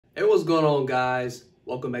Hey, what's going on, guys?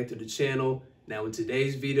 Welcome back to the channel. Now in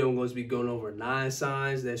today's video, I'm going to be going over 9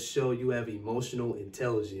 signs that show you have emotional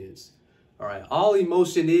intelligence. All right, all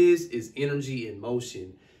emotion is energy in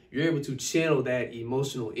motion. You're able to channel that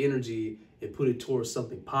emotional energy and put it towards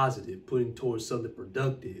something positive, putting towards something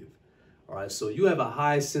productive. All right, so you have a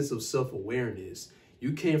high sense of self-awareness.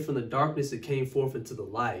 You came from the darkness and came forth into the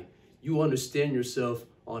light. You understand yourself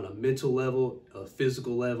on a mental level, a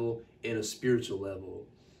physical level, and a spiritual level.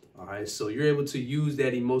 All right, so you're able to use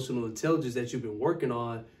that emotional intelligence that you've been working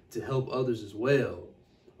on to help others as well.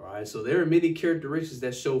 All right, so there are many characteristics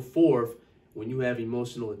that show forth when you have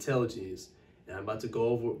emotional intelligence. And I'm about to go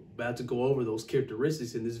over those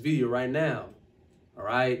characteristics in this video right now. All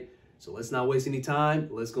right, so let's not waste any time.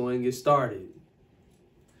 Let's go ahead and get started.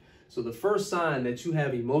 So the first sign that you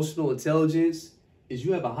have emotional intelligence is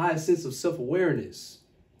you have a high sense of self-awareness.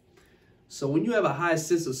 So when you have a high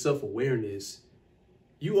sense of self-awareness,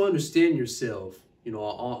 you understand yourself, on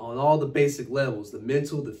all the basic levels, the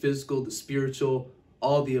mental, the physical, the spiritual,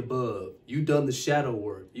 all the above. You've done the shadow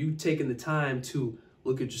work. You've taken the time to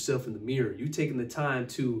look at yourself in the mirror. You've taken the time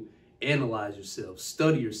to analyze yourself,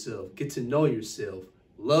 study yourself, get to know yourself,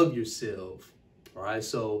 love yourself. All right.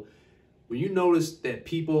 So when you notice that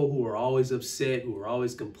people who are always upset, who are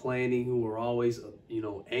always complaining, who are always,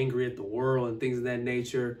 angry at the world and things of that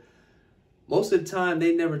nature, most of the time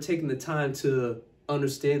they never taken the time to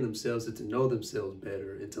understand themselves and to know themselves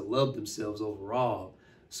better and to love themselves overall.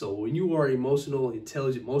 So when you are an emotionally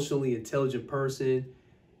intelligent person,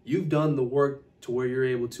 you've done the work to where you're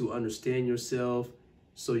able to understand yourself,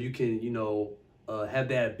 so you can, have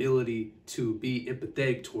that ability to be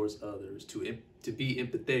empathetic towards others, to be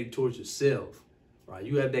empathetic towards yourself, right?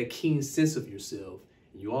 You have that keen sense of yourself.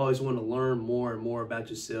 And you always want to learn more and more about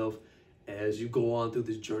yourself as you go on through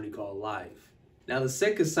this journey called life. Now, the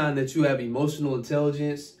second sign that you have emotional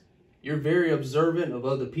intelligence, you're very observant of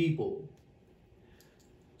other people.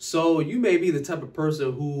 So you may be the type of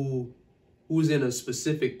person who's in a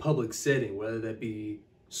specific public setting, whether that be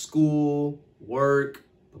school, work,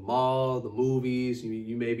 the mall, the movies.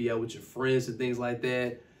 You may be out with your friends and things like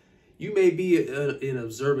that. You may be an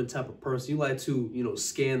observant type of person. You like to,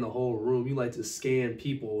 scan the whole room. You like to scan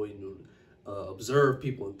people and observe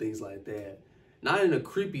people and things like that. Not in a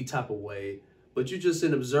creepy type of way, but you're just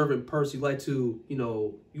an observant person. You like to,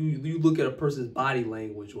 you look at a person's body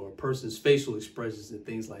language or a person's facial expressions and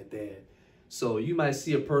things like that. So you might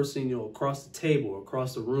see a person, across the table or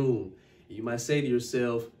across the room. You might say to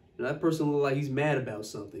yourself, that person looks like he's mad about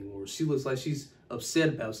something, or she looks like she's upset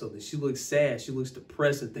about something. She looks sad. She looks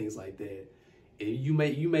depressed and things like that. And you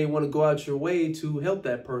may want to go out your way to help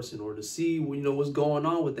that person or to see, what's going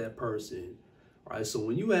on with that person. All right. So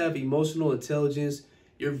when you have emotional intelligence,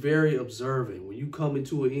 you're very observant. When you come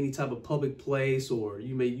into any type of public place, or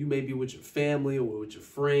you may be with your family or with your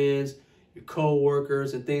friends, your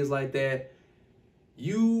co-workers and things like that,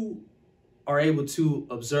 you are able to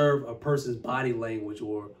observe a person's body language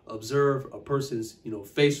or observe a person's,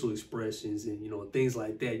 facial expressions and, things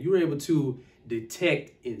like that. You're able to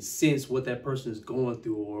detect and sense what that person is going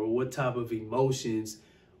through, or what type of emotions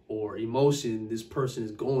or emotion this person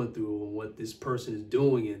is going through, and what this person is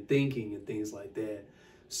doing and thinking and things like that.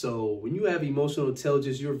 So when you have emotional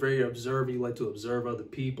intelligence, you're very observant. You like to observe other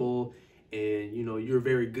people, and you're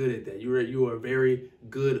very good at that. You are a very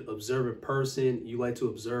good observant person. You like to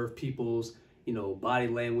observe people's body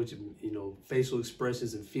language, facial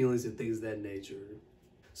expressions and feelings and things of that nature.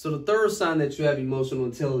 So the third sign that you have emotional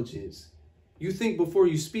intelligence, you think before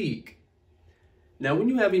you speak. Now, when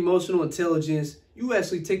you have emotional intelligence, you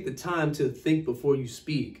actually take the time to think before you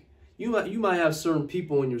speak. You might have certain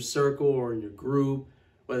people in your circle or in your group,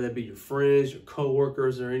 whether it be your friends, your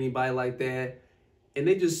coworkers, or anybody like that, and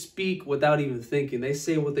they just speak without even thinking. They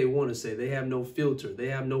say what they want to say. They have no filter. They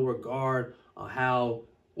have no regard on how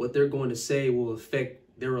what they're going to say will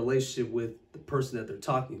affect their relationship with the person that they're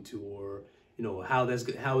talking to, or how it's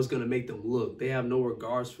going to make them look. They have no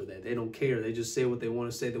regards for that. They don't care. They just say what they want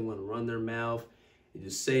to say. They want to run their mouth and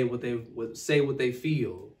just say what they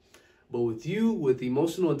feel. But with you, with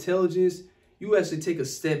emotional intelligence, you actually take a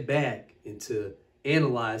step back and to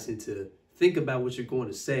analyze and to think about what you're going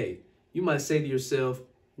to say. You might say to yourself,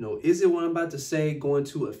 is it what I'm about to say going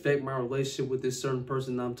to affect my relationship with this certain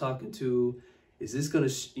person that I'm talking to? Is this going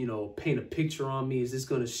to, paint a picture on me? Is this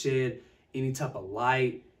going to shed any type of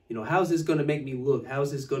light? How is this going to make me look? How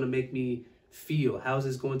is this going to make me feel? How is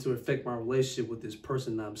this going to affect my relationship with this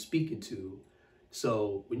person that I'm speaking to?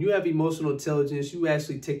 So when you have emotional intelligence, you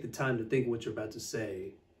actually take the time to think what you're about to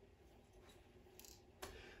say.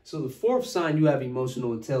 So the fourth sign you have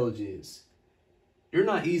emotional intelligence, you're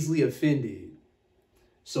not easily offended.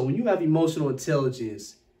 So when you have emotional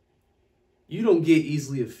intelligence, you don't get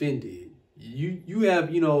easily offended. You have,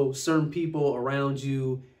 certain people around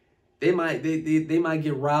you, they might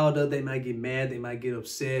get riled up, they might get mad, they might get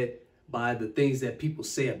upset by the things that people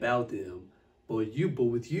say about them. But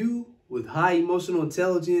with high emotional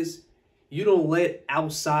intelligence, you don't let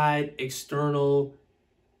outside external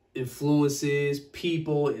influences,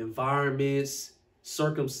 people, environments,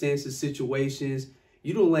 circumstances, situations,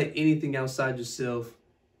 you don't let anything outside yourself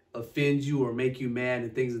offend you or make you mad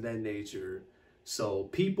and things of that nature. So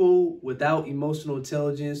people without emotional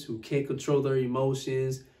intelligence, who can't control their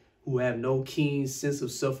emotions, who have no keen sense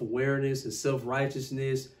of self-awareness and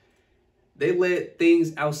self-righteousness, they let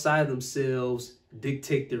things outside themselves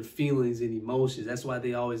dictate their feelings and emotions. That's why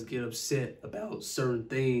they always get upset about certain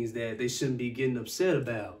things that they shouldn't be getting upset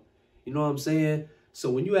about. You know what I'm saying? So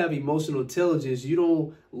when you have emotional intelligence, you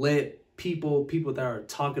don't let people that are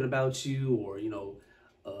talking about you or,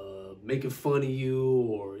 making fun of you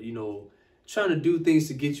or, trying to do things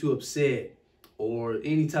to get you upset or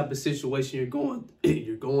any type of situation you're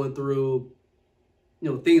going through,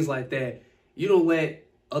 things like that. You don't let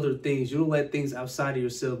you don't let things outside of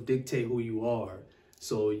yourself dictate who you are.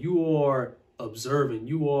 So you are observant,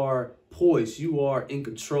 you are poised, you are in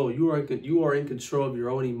control. You are in control of your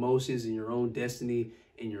own emotions and your own destiny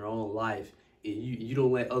and your own life. And you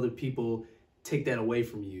don't let other people take that away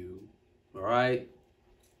from you. All right?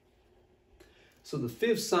 So the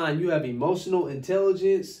fifth sign, you have emotional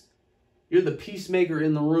intelligence. You're the peacemaker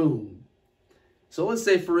in the room. So let's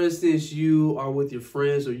say, for instance, you are with your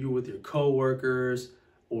friends or you're with your coworkers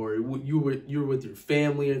or you're with your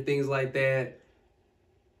family and things like that.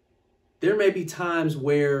 There may be times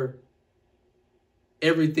where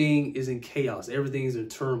everything is in chaos. Everything is in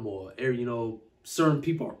turmoil. Certain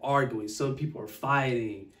people are arguing. Some people are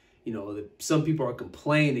fighting. Some people are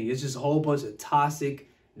complaining. It's just a whole bunch of toxic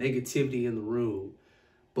negativity in the room.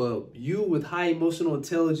 But you with high emotional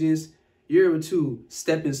intelligence, you're able to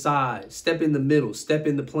step inside, step in the middle, step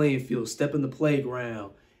in the playing field, step in the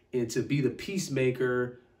playground, and to be the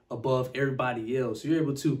peacemaker above everybody else. You're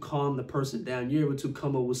able to calm the person down. You're able to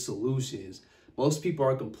come up with solutions. Most people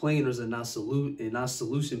are complainers and not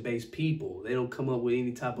solution-based people. They don't come up with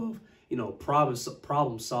any type of,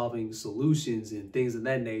 problem-solving solutions and things of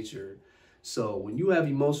that nature. So when you have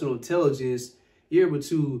emotional intelligence, you're able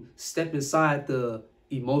to step inside the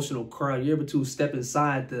emotional crowd. You're able to step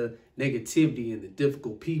inside the negativity and the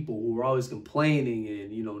difficult people who are always complaining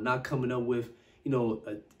and, not coming up with,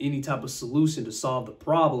 any type of solution to solve the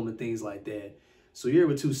problem and things like that. So you're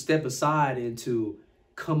able to step aside and to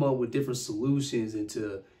come up with different solutions and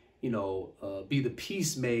to, be the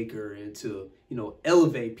peacemaker and to,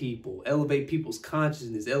 elevate people's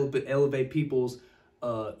consciousness, elevate people's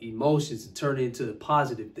emotions and turn it into a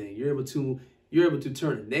positive thing. You're able to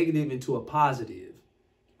turn a negative into a positive.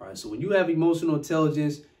 All right. So when you have emotional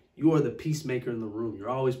intelligence, you are the peacemaker in the room. You're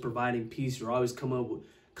always providing peace. You're always coming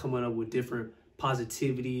up with different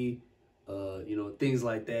positivity, things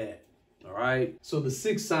like that. All right. So the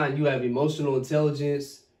sixth sign, you have emotional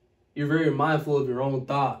intelligence. You're very mindful of your own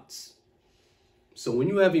thoughts. So when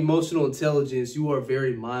you have emotional intelligence, you are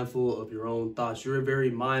very mindful of your own thoughts. You're very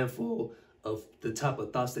mindful of the type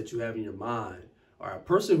of thoughts that you have in your mind. All right. A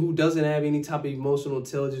person who doesn't have any type of emotional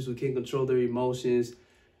intelligence, who can't control their emotions,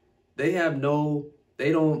 they're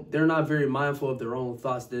not very mindful of their own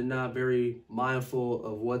thoughts. They're not very mindful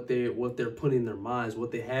of what they're putting in their minds,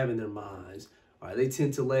 what they have in their minds. All right. They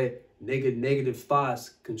tend to let negative thoughts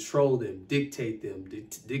control them, dictate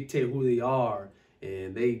who they are,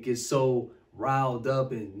 and they get so riled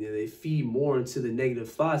up and they feed more into the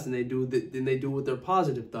negative thoughts than they do with their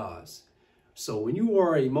positive thoughts. So when you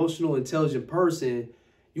are an emotional, intelligent person,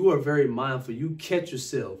 you are very mindful. You catch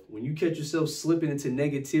yourself. When you catch yourself slipping into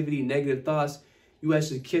negativity, negative thoughts, you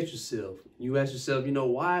actually catch yourself. You ask yourself,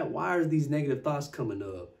 why are these negative thoughts coming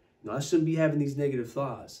up? I shouldn't be having these negative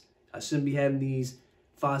thoughts. I shouldn't be having these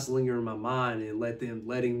thoughts linger in my mind and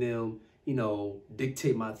letting them,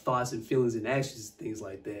 dictate my thoughts and feelings and actions, things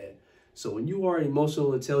like that. So when you are an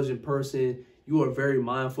emotional, intelligent person, you are very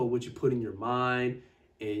mindful of what you put in your mind,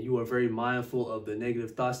 and you are very mindful of the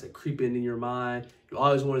negative thoughts that creep in your mind. You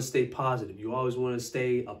always want to stay positive. You always want to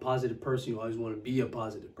stay a positive person. You always want to be a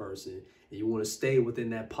positive person. And you want to stay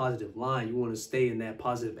within that positive line. You want to stay in that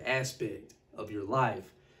positive aspect of your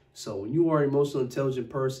life. So when you are an emotional, intelligent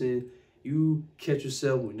person, you catch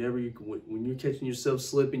yourself when you're catching yourself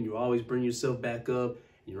slipping, you always bring yourself back up,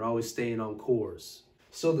 and you're always staying on course.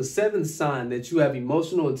 So the seventh sign that you have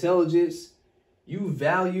emotional intelligence, you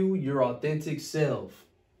value your authentic self.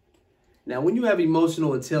 Now, when you have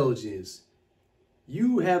emotional intelligence,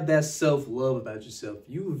 you have that self-love about yourself.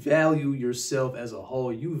 You value yourself as a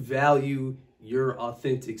whole. You value your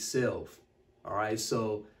authentic self. All right.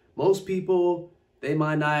 So most people, they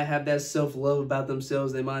might not have that self-love about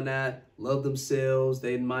themselves. They might not love themselves.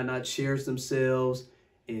 They might not cherish themselves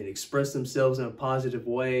and express themselves in a positive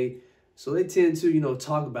way. So they tend to,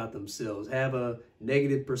 talk about themselves, have a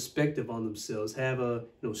negative perspective on themselves, have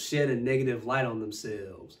shed a negative light on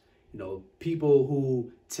themselves. People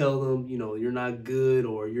who tell them, you're not good,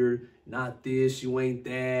 or you're not this, you ain't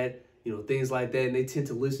that, things like that. And they tend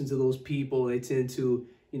to listen to those people. They tend to,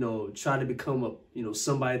 try to become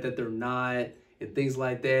somebody that they're not, and things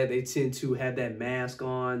like that. They tend to have that mask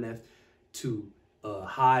on to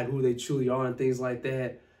hide who they truly are and things like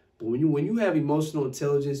that. But when you have emotional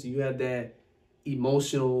intelligence, you have that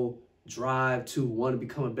emotional drive to want to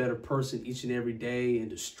become a better person each and every day, and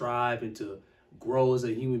to strive and to grow as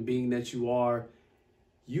a human being that you are,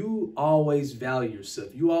 you always value yourself.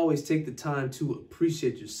 You always take the time to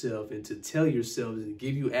appreciate yourself and to tell yourself and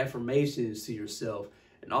give you affirmations to yourself,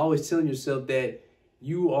 and always telling yourself that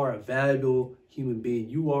you are a valuable human being.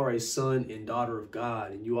 You are a son and daughter of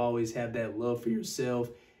God, and you always have that love for yourself,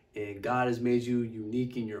 and God has made you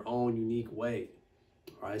unique in your own unique way.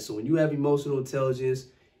 All right. So when you have emotional intelligence,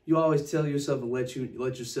 you always tell yourself and let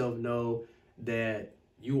yourself know that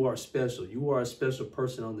you are special. You are a special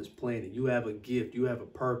person on this planet. You have a gift. You have a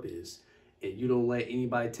purpose, and you don't let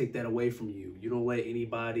anybody take that away from you. You don't let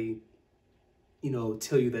anybody,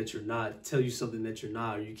 tell you that you're not, tell you something that you're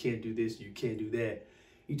not, or you can't do this, you can't do that.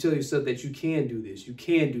 You tell yourself that you can do this, you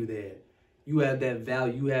can do that. You have that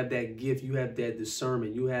value, you have that gift, you have that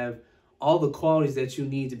discernment, you have all the qualities that you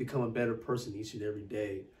need to become a better person each and every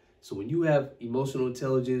day. So when you have emotional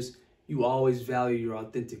intelligence, you always value your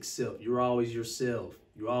authentic self. You're always yourself.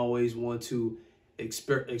 You always want to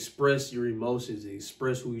express your emotions and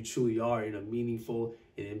express who you truly are in a meaningful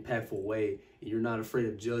and impactful way. And you're not afraid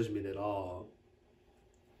of judgment at all.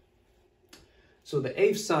 So the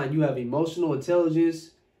 8th sign, you have emotional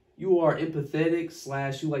intelligence. You are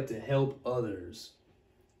empathetic / you like to help others.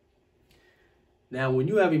 Now, when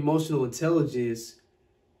you have emotional intelligence,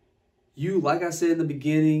 you, like I said in the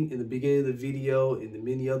beginning of the video, and the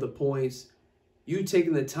many other points, you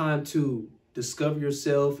taking the time to discover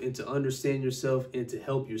yourself and to understand yourself and to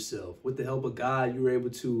help yourself. With the help of God, you're able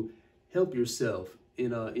to help yourself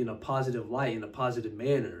in a positive light, in a positive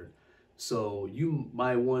manner. So you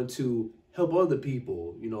might want to help other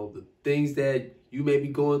people. The things that you may be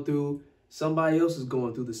going through, somebody else is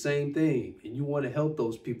going through the same thing, and you want to help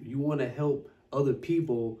those people. You want to help other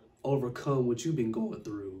people overcome what you've been going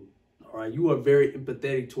through. All right. You are very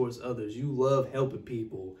empathetic towards others. You love helping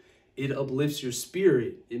people. It uplifts your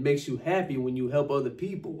spirit. It makes you happy when you help other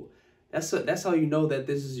people. That's how you know that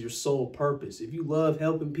this is your sole purpose. If you love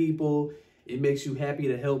helping people, it makes you happy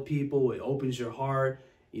to help people. It opens your heart.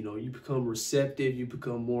 You become receptive. You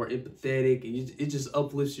become more empathetic, and it just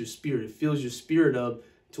uplifts your spirit. It fills your spirit up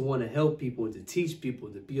to want to help people and to teach people,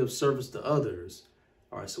 to be of service to others.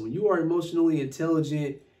 All right. So when you are emotionally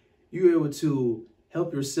intelligent, you're able to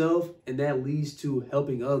help yourself, and that leads to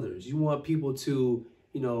helping others. You want people to,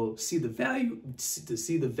 see the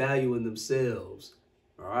value in themselves.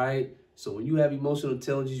 All right. So when you have emotional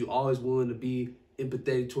intelligence, you're always willing to be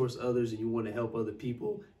empathetic towards others, and you want to help other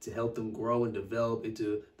people to help them grow and develop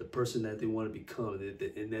into the person that they want to become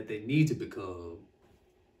and that they need to become.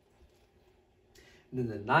 And then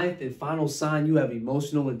the 9th and final sign, you have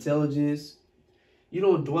emotional intelligence. You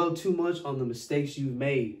don't dwell too much on the mistakes you've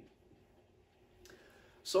made.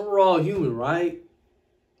 So we're all human, right?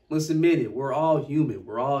 Let's admit it. We're all human.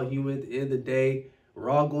 We're all human at the end of the day.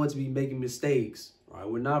 We're all going to be making mistakes. Right?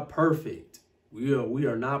 We're not perfect. We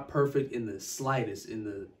are not perfect in the slightest, in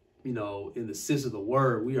the sense of the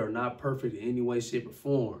word. We are not perfect in any way, shape, or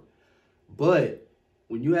form. But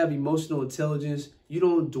when you have emotional intelligence, you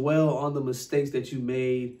don't dwell on the mistakes that you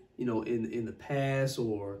made, in the past,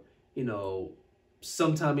 or,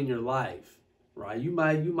 sometime in your life, right? You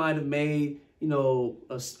might have made,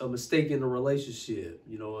 a mistake in a relationship,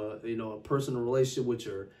 a personal relationship with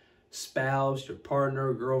your spouse, your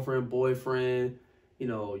partner, girlfriend, boyfriend,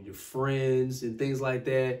 your friends and things like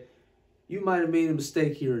that. You might have made a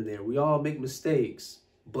mistake here and there. We all make mistakes,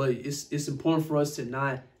 but it's important for us to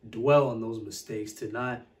not dwell on those mistakes, to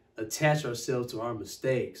not attach ourselves to our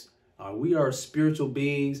mistakes. We are spiritual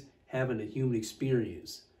beings having a human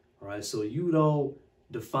experience. All right. So you don't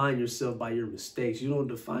define yourself by your mistakes. You don't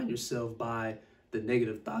define yourself by the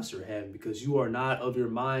negative thoughts you're having, because you are not of your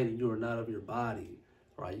mind and you are not of your body.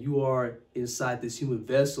 All right. You are inside this human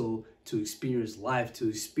vessel to experience life, to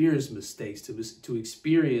experience mistakes, to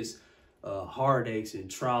experience heartaches and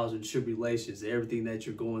trials and tribulations, everything that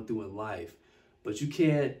you're going through in life. But you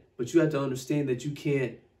have to understand that you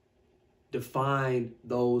can't define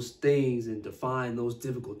those things and define those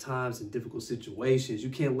difficult times and difficult situations. You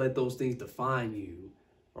can't let those things define you.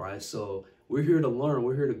 All right. So we're here to learn.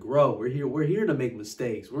 We're here to grow. We're here to make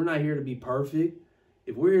mistakes. We're not here to be perfect.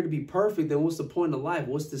 If we're here to be perfect, then what's the point of life?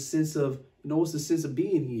 What's the sense of, what's the sense of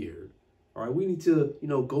being here? All right. We need to,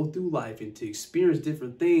 go through life and to experience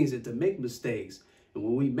different things and to make mistakes. And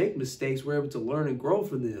when we make mistakes, we're able to learn and grow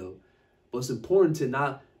from them. But it's important to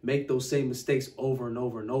not make those same mistakes over and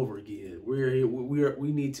over and over again.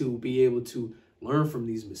 We need to be able to learn from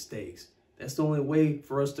these mistakes. That's the only way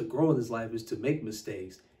for us to grow in this life, is to make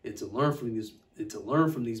mistakes and to learn from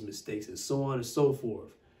these mistakes, and so on and so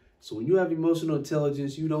forth. So when you have emotional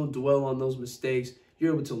intelligence, you don't dwell on those mistakes.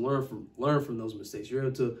 You're able to learn from those mistakes. You're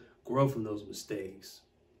able to grow from those mistakes.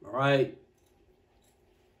 All right.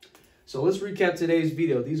 So let's recap today's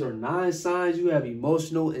video. These are 9 signs you have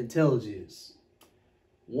emotional intelligence.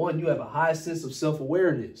 1, you have a high sense of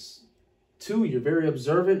self-awareness. 2, you're very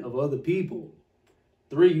observant of other people.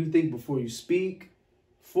 3, you think before you speak.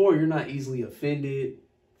 4, you're not easily offended.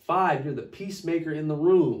 5, you're the peacemaker in the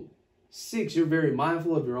room. 6, you're very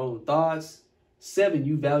mindful of your own thoughts. 7,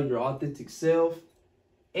 you value your authentic self.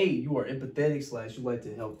 8, you are empathetic / you like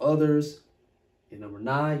to help others. And number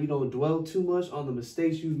 9, you don't dwell too much on the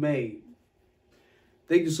mistakes you've made.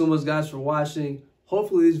 Thank you so much, guys, for watching.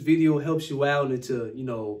 Hopefully this video helps you out and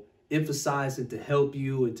to, emphasize and to help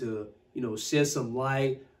you and to, shed some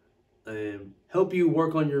light and help you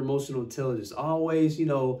work on your emotional intelligence. Always,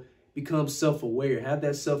 become self-aware. Have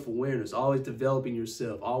that self-awareness. Always developing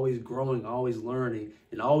yourself. Always growing. Always learning.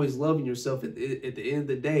 And always loving yourself at the end of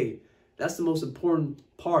the day. That's the most important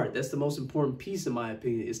part. That's the most important piece, in my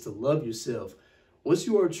opinion, is to love yourself. Once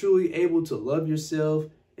you are truly able to love yourself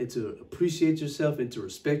and to appreciate yourself and to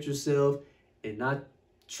respect yourself and not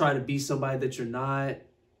try to be somebody that you're not,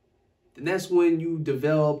 then that's when you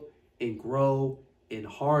develop and grow and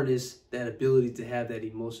harness that ability to have that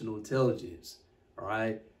emotional intelligence. All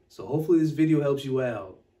right. So hopefully this video helps you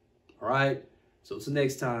out. All right. So until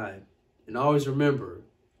next time. And always remember,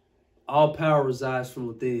 all power resides from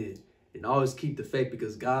within. And always keep the faith,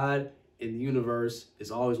 because God and the universe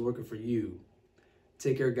is always working for you.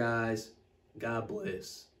 Take care, guys. God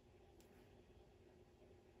bless.